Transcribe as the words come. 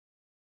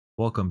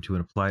Welcome to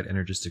an Applied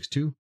Energistics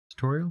 2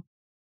 tutorial.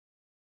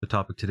 The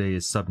topic today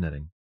is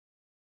subnetting.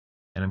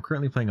 And I'm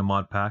currently playing a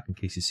mod pack in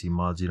case you see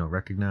mods you don't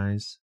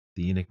recognize,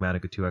 the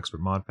Enigmatica 2 Expert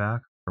mod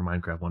pack for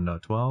Minecraft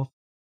 1.12.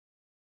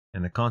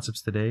 And the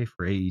concepts today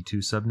for AE2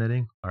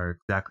 subnetting are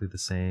exactly the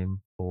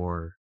same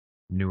for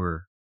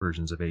newer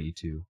versions of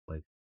AE2,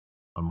 like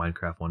on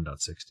Minecraft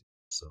 1.16.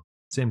 So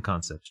same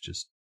concepts,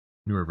 just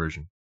newer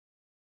version.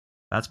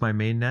 That's my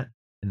main net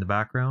in the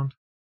background,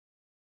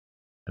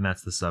 and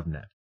that's the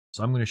subnet.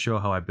 So I'm going to show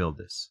how I build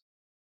this,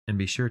 and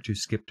be sure to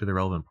skip to the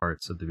relevant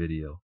parts of the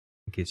video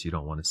in case you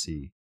don't want to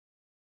see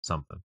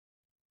something.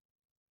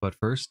 But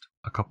first,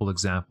 a couple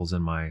examples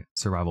in my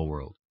survival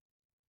world.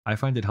 I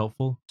find it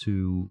helpful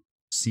to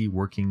see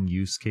working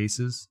use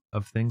cases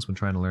of things when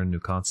trying to learn a new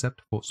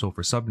concept. So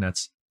for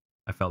subnets,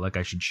 I felt like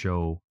I should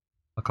show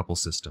a couple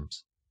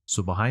systems.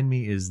 So behind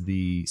me is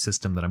the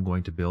system that I'm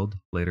going to build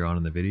later on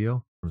in the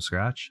video from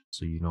scratch,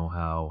 so you know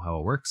how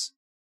it works.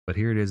 But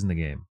here it is in the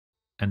game.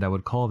 And I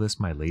would call this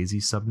my lazy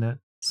subnet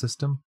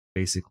system.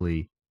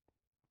 Basically,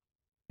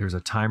 there's a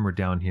timer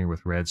down here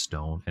with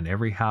redstone, and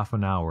every half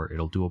an hour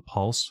it'll do a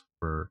pulse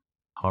for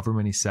however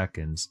many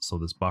seconds, so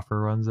this buffer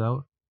runs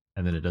out,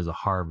 and then it does a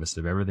harvest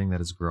of everything that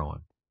is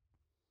growing.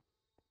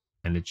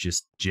 And it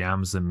just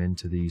jams them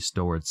into these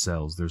stored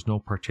cells. There's no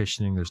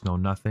partitioning, there's no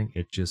nothing,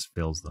 it just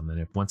fills them. And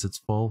if once it's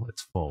full,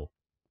 it's full.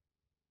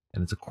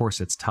 And it's, of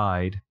course, it's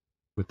tied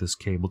with this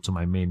cable to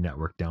my main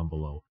network down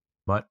below,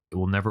 but it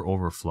will never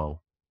overflow.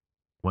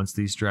 Once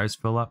these drives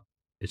fill up,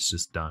 it's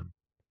just done.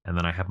 And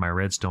then I have my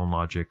redstone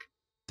logic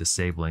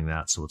disabling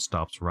that so it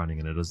stops running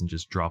and it doesn't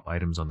just drop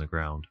items on the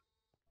ground.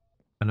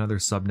 Another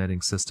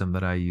subnetting system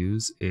that I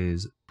use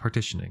is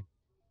partitioning.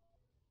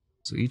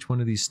 So each one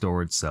of these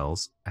storage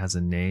cells has a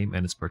name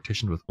and it's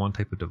partitioned with one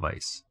type of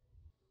device.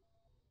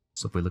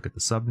 So if we look at the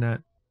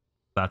subnet,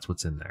 that's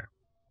what's in there.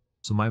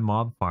 So my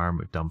mob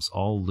farm, it dumps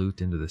all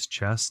loot into this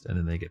chest, and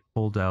then they get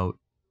pulled out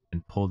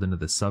and pulled into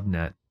the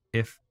subnet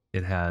if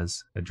it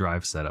has a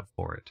drive set up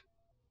for it.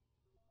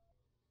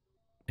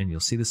 And you'll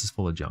see this is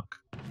full of junk,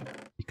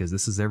 because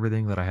this is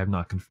everything that I have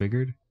not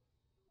configured.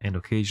 And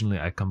occasionally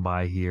I come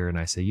by here and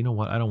I say, you know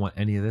what, I don't want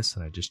any of this,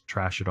 and I just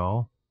trash it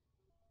all.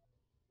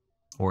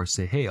 Or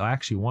say, hey, I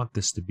actually want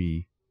this to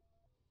be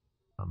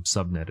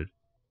subnetted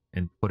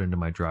and put into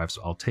my drive,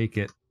 so I'll take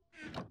it,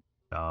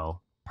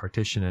 I'll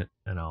partition it,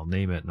 and I'll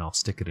name it, and I'll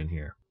stick it in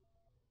here.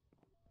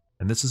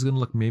 And this is going to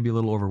look maybe a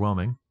little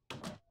overwhelming,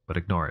 but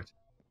ignore it.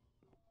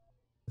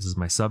 This is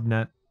my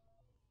subnet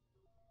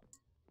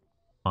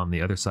on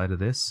the other side of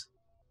this,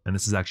 and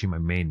this is actually my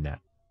main net.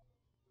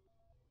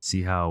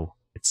 See how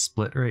it's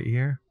split right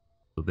here?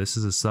 So this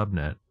is a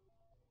subnet,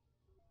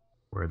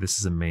 where this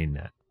is a main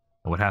net.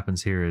 And what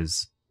happens here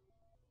is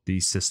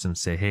these systems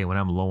say, hey, when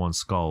I'm low on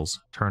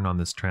skulls, turn on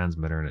this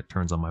transmitter, and it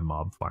turns on my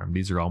mob farm.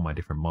 These are all my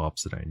different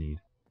mobs that I need.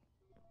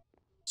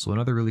 So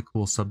another really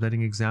cool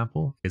subnetting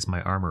example is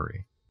my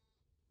armory.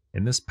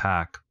 In this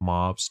pack,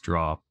 mobs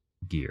drop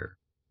gear.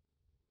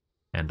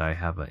 And I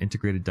have an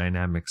integrated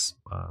dynamics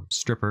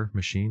stripper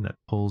machine that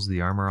pulls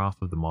the armor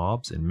off of the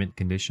mobs in mint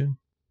condition.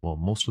 Well,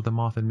 most of them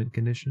off in mint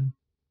condition.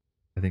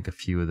 I think a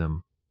few of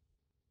them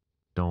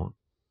don't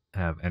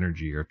have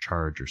energy or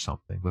charge or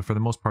something, but for the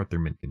most part, they're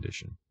mint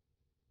condition.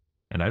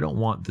 And I don't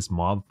want this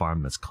mob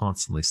farm that's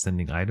constantly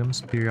sending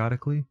items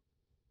periodically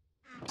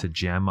to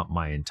jam up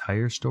my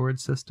entire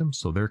storage system,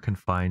 so they're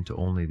confined to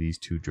only these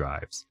two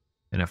drives.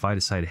 And if I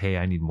decide, hey,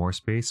 I need more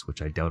space,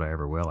 which I doubt I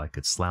ever will, I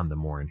could slam them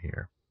more in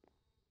here.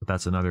 But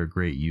that's another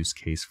great use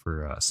case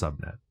for a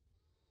subnet.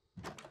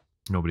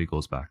 Nobody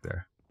goes back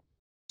there.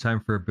 Time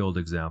for a build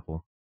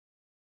example.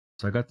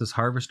 So I got this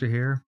harvester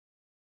here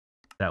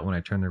that when I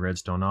turn the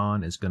redstone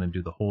on is going to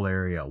do the whole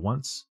area at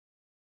once.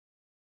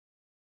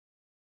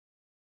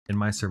 In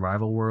my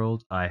survival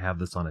world, I have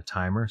this on a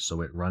timer,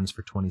 so it runs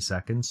for 20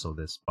 seconds. So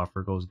this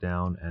buffer goes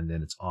down and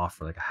then it's off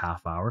for like a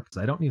half hour,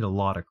 because I don't need a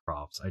lot of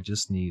crops. I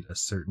just need a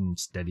certain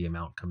steady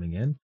amount coming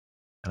in.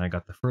 And I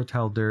got the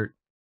fertile dirt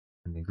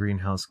and the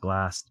greenhouse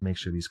glass to make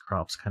sure these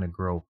crops kind of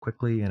grow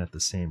quickly and at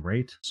the same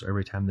rate. So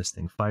every time this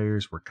thing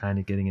fires, we're kind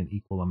of getting an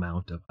equal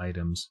amount of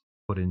items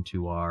put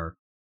into our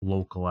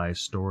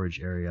localized storage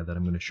area that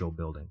I'm going to show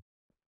building.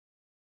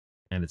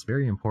 And it's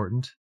very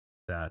important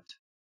that,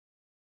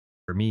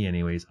 for me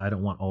anyways, I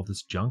don't want all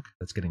this junk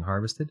that's getting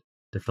harvested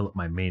to fill up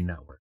my main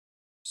network.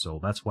 So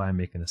that's why I'm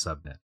making a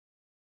subnet.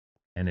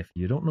 And if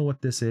you don't know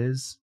what this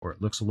is, or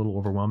it looks a little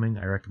overwhelming,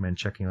 I recommend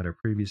checking out a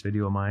previous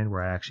video of mine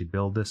where I actually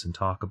build this and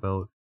talk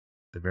about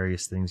the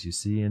various things you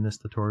see in this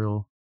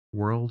tutorial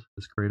world,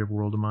 this creative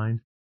world of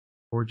mine,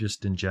 or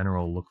just in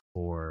general look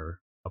for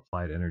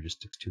Applied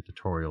Energistics 2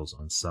 tutorials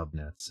on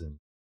subnets and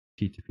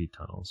P2P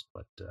tunnels.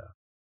 But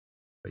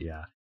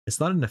yeah, it's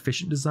not an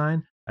efficient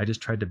design. I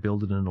just tried to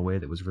build it in a way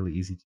that was really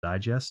easy to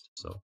digest.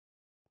 So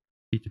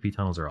P2P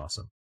tunnels are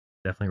awesome.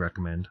 Definitely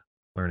recommend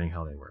learning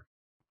how they work.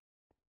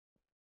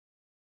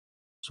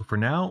 So for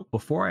now,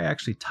 before I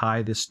actually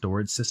tie this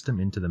storage system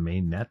into the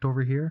main net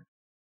over here,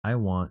 I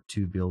want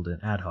to build an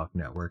ad hoc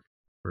network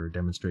for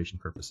demonstration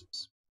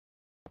purposes.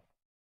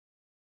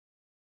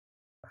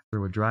 I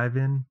throw a drive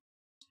in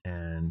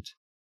and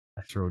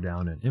I throw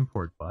down an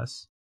import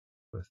bus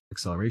with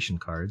acceleration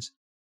cards,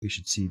 we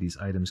should see these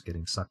items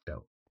getting sucked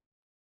out.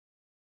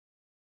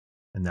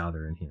 And now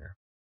they're in here.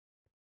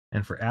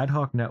 And for ad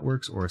hoc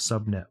networks or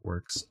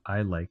subnetworks,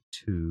 I like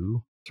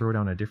to throw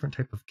down a different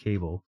type of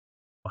cable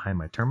behind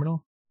my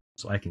terminal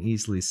so I can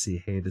easily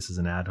see, hey, this is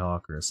an ad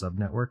hoc or a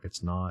subnetwork.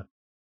 It's not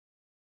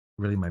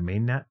really my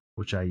main net,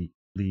 which I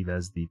leave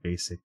as the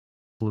basic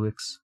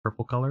Fluix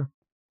purple color.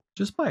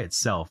 Just by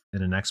itself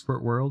in an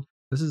expert world,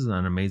 this is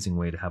an amazing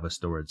way to have a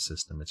storage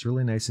system. It's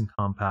really nice and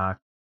compact.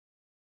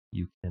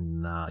 You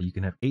can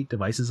have 8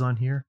 devices on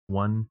here,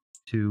 1,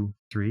 2,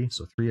 3.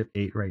 So 3 of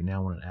 8 right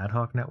now on an ad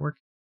hoc network.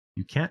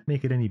 You can't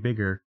make it any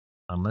bigger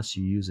unless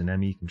you use an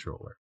ME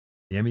controller.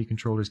 The ME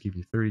controllers give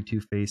you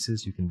 32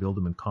 faces. You can build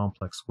them in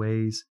complex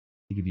ways.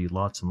 They give you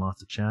lots and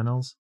lots of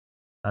channels.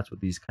 That's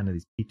what these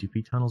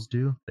P2P tunnels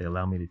do. They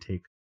allow me to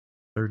take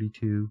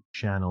 32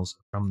 channels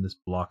from this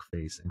block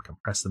face and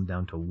compress them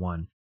down to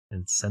 1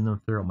 and send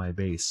them throughout my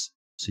base.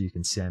 So you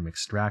can see I'm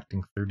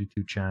extracting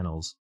 32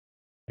 channels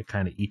at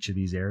kind of each of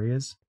these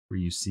areas where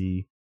you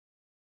see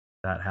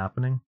that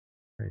happening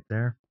right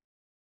there.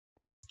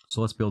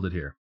 So let's build it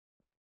here.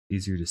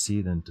 Easier to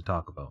see than to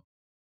talk about.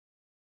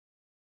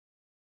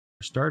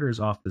 For starters,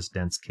 off this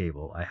dense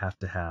cable, I have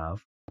to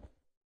have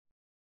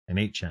an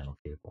 8-channel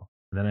cable.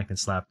 And then I can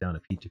slap down a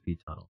P2P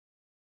tunnel.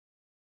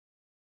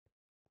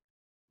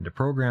 And to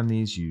program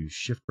these, you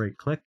shift right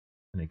click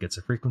and it gets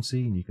a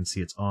frequency, and you can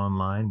see it's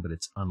online, but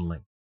it's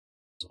unlinked.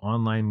 So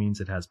online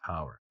means it has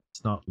power.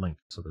 It's not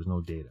linked, so there's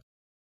no data.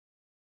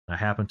 I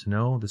happen to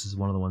know this is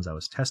one of the ones I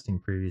was testing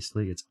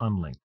previously. It's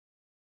unlinked.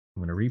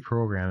 I'm going to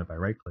reprogram it by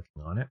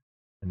right-clicking on it.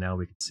 And now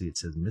we can see it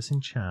says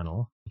missing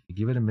channel. If you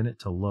give it a minute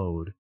to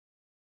load,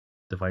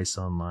 device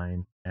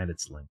online, and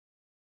it's linked.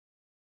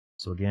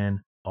 So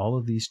again, all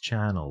of these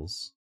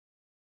channels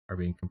are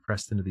being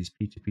compressed into these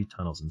P2P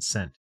tunnels and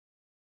sent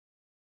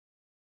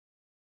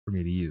for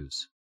me to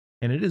use.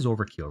 And it is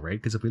overkill, right?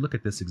 Because if we look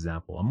at this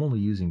example, I'm only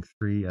using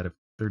 3 out of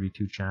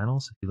 32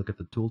 channels. If you look at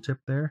the tooltip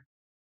there,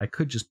 I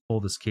could just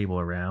pull this cable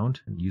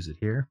around and use it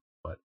here,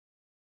 but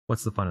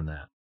what's the fun in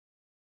that?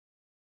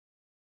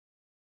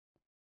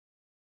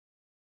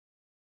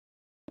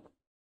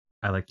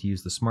 I like to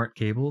use the smart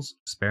cables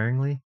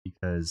sparingly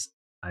because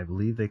I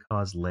believe they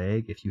cause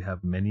lag if you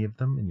have many of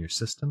them in your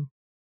system,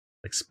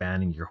 like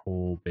spanning your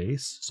whole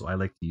base. So I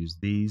like to use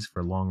these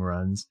for long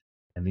runs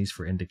and these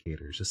for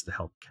indicators just to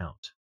help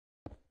count.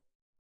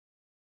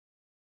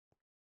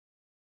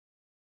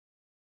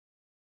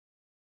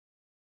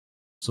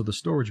 So the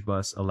storage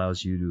bus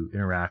allows you to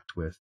interact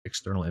with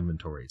external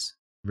inventories.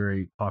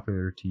 Very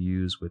popular to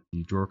use with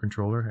the drawer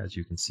controller, as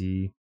you can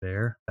see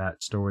there.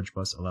 That storage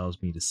bus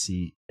allows me to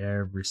see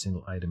every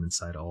single item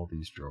inside all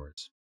these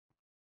drawers.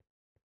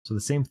 So the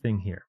same thing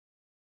here.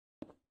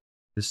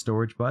 This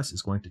storage bus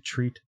is going to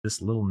treat this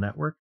little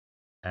network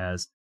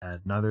as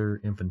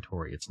another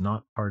inventory. It's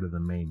not part of the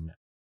main net.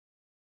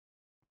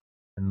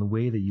 And the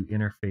way that you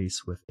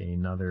interface with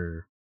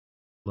another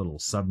little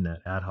subnet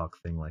ad hoc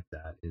thing like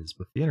that is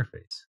with the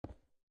interface.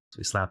 So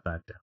we slap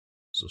that down.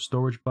 So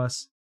storage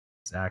bus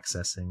is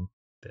accessing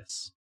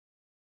this.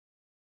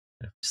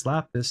 And if we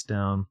slap this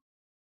down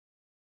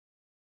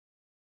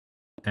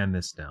and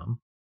this down,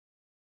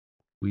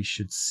 we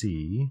should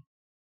see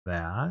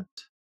that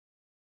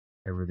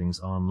everything's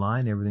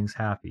online, everything's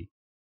happy.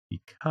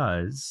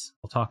 Because,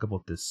 I'll talk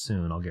about this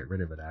soon, I'll get rid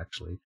of it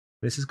actually.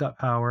 This has got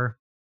power,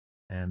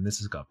 and this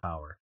has got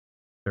power.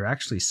 They're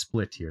actually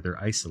split here,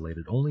 they're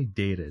isolated, only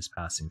data is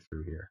passing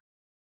through here.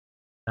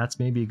 That's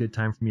maybe a good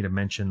time for me to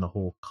mention the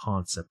whole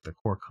concept, the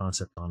core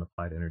concept on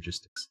Applied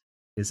Energistics,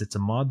 is it's a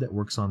mod that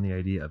works on the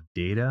idea of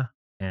data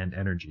and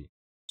energy.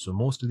 So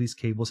most of these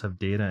cables have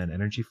data and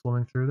energy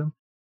flowing through them,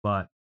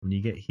 but when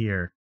you get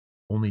here,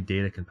 only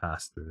data can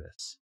pass through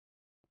this.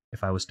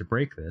 If I was to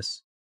break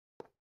this,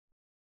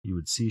 you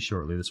would see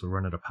shortly this would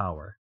run out of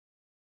power.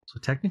 So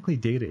technically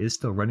data is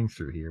still running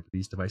through here, but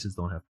these devices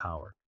don't have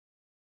power.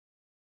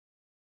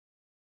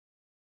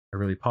 A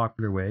really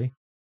popular way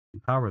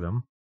to power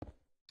them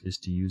is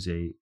to use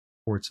a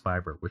quartz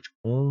fiber, which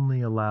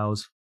only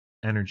allows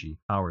energy,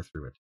 power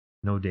through it,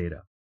 no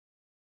data.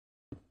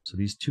 So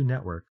these two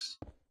networks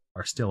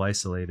are still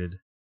isolated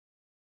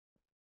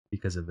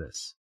because of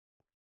this,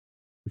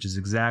 which is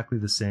exactly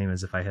the same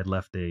as if I had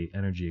left a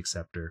energy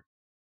acceptor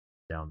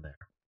down there.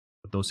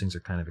 But those things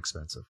are kind of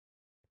expensive.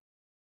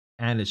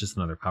 And it's just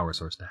another power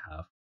source to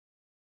have.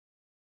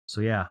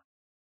 So yeah,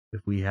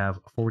 if we have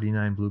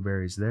 49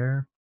 blueberries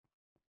there,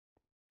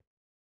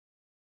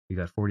 we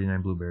got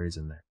 49 blueberries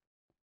in there.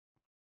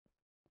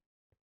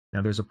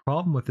 Now there's a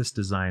problem with this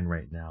design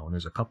right now, and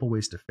there's a couple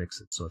ways to fix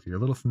it. So if you're a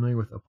little familiar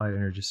with Applied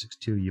Energistics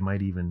 2, you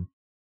might even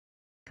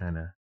kind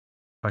of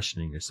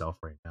questioning yourself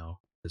right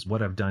now, because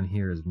what I've done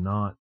here is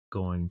not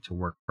going to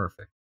work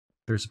perfect.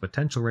 There's a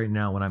potential right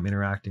now when I'm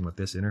interacting with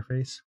this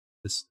interface,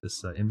 this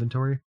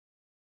inventory,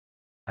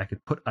 I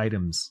could put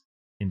items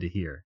into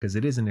here because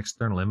it is an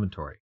external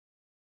inventory.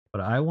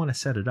 but I want to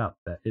set it up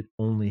that it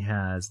only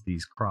has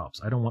these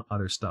crops. I don't want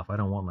other stuff. I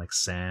don't want like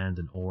sand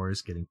and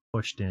ores getting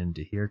pushed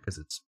into here because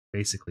it's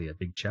basically a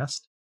big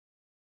chest.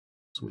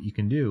 So what you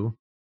can do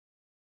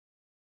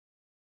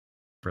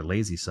for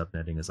lazy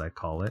subnetting, as I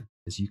call it,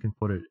 is you can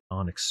put it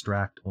on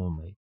extract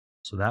only.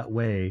 So that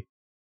way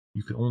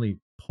you can only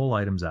pull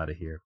items out of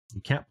here.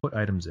 You can't put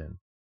items in.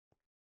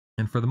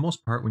 And for the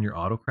most part, when you're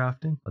auto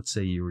crafting, let's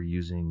say you were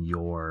using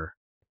your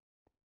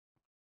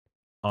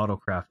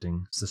auto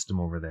crafting system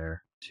over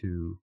there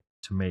to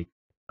make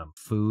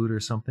food or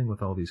something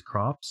with all these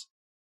crops,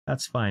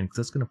 that's fine because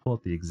that's going to pull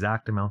out the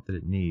exact amount that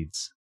it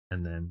needs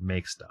and then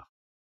make stuff.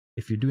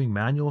 If you're doing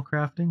manual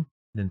crafting,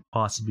 then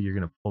possibly you're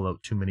going to pull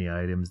out too many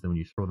items. Then when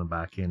you throw them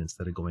back in,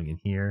 instead of going in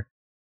here,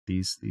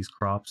 these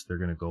crops, they're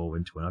going to go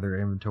into another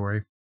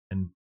inventory.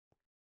 And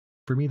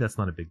for me, that's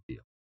not a big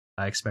deal.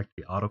 I expect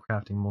to be auto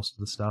crafting most of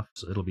the stuff,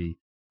 so it'll be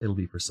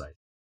precise.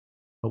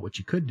 But what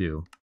you could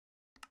do,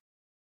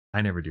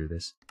 I never do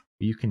this,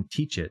 but you can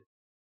teach it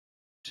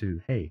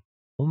to, hey,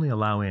 only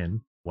allow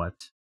in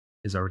what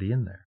is already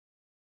in there.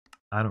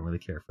 I don't really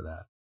care for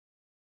that.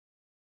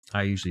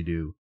 I usually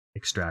do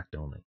extract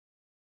only,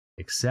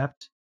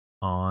 except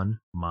on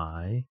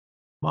my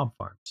mob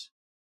farms.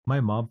 My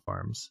mob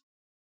farms,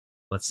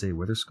 let's say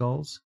wither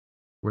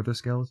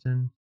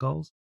skeleton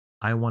skulls,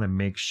 I want to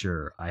make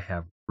sure I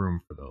have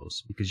room for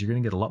those because you're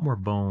going to get a lot more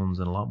bones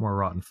and a lot more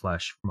rotten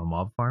flesh from a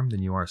mob farm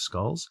than you are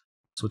skulls.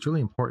 So it's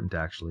really important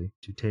actually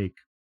to take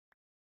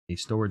a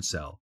storage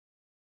cell,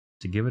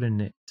 to give it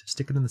to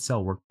stick it in the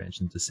cell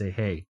workbench and to say,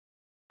 hey,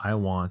 I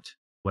want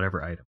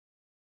whatever item.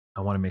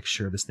 I want to make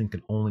sure this thing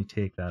can only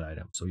take that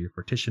item. So you're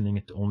partitioning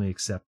it to only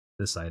accept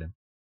this item.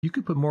 You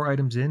could put more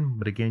items in,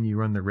 but again, you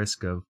run the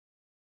risk of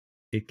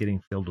it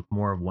getting filled with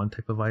more of one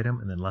type of item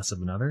and then less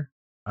of another.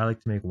 I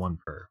like to make one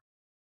per.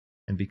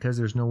 And because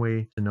there's no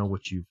way to know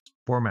what you've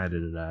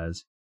formatted it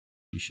as,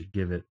 you should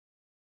give it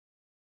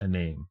a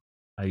name.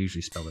 I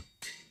usually spell it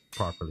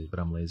properly, but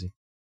I'm lazy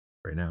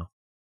right now.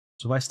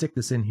 So if I stick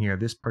this in here,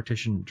 this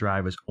partition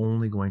drive is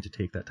only going to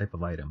take that type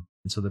of item.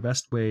 And so the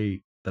best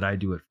way that I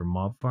do it for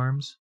mob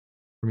farms,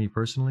 for me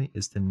personally,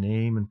 is to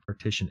name and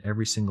partition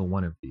every single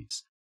one of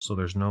these. So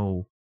there's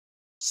no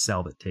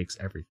cell that takes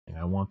everything.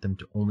 I want them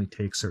to only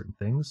take certain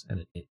things,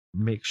 and it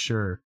makes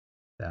sure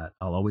that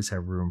I'll always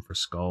have room for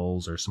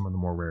skulls or some of the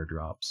more rare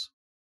drops.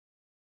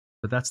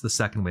 But that's the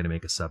second way to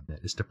make a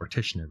subnet, is to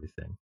partition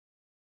everything.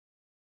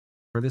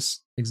 For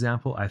this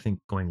example, I think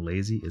going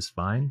lazy is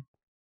fine,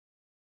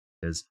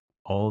 because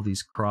all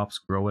these crops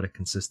grow at a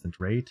consistent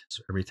rate.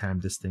 So every time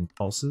this thing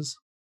pulses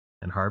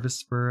and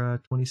harvests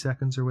for 20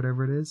 seconds or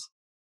whatever it is,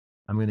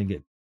 I'm going to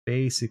get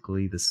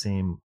basically the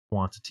same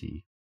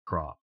quantity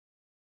crop.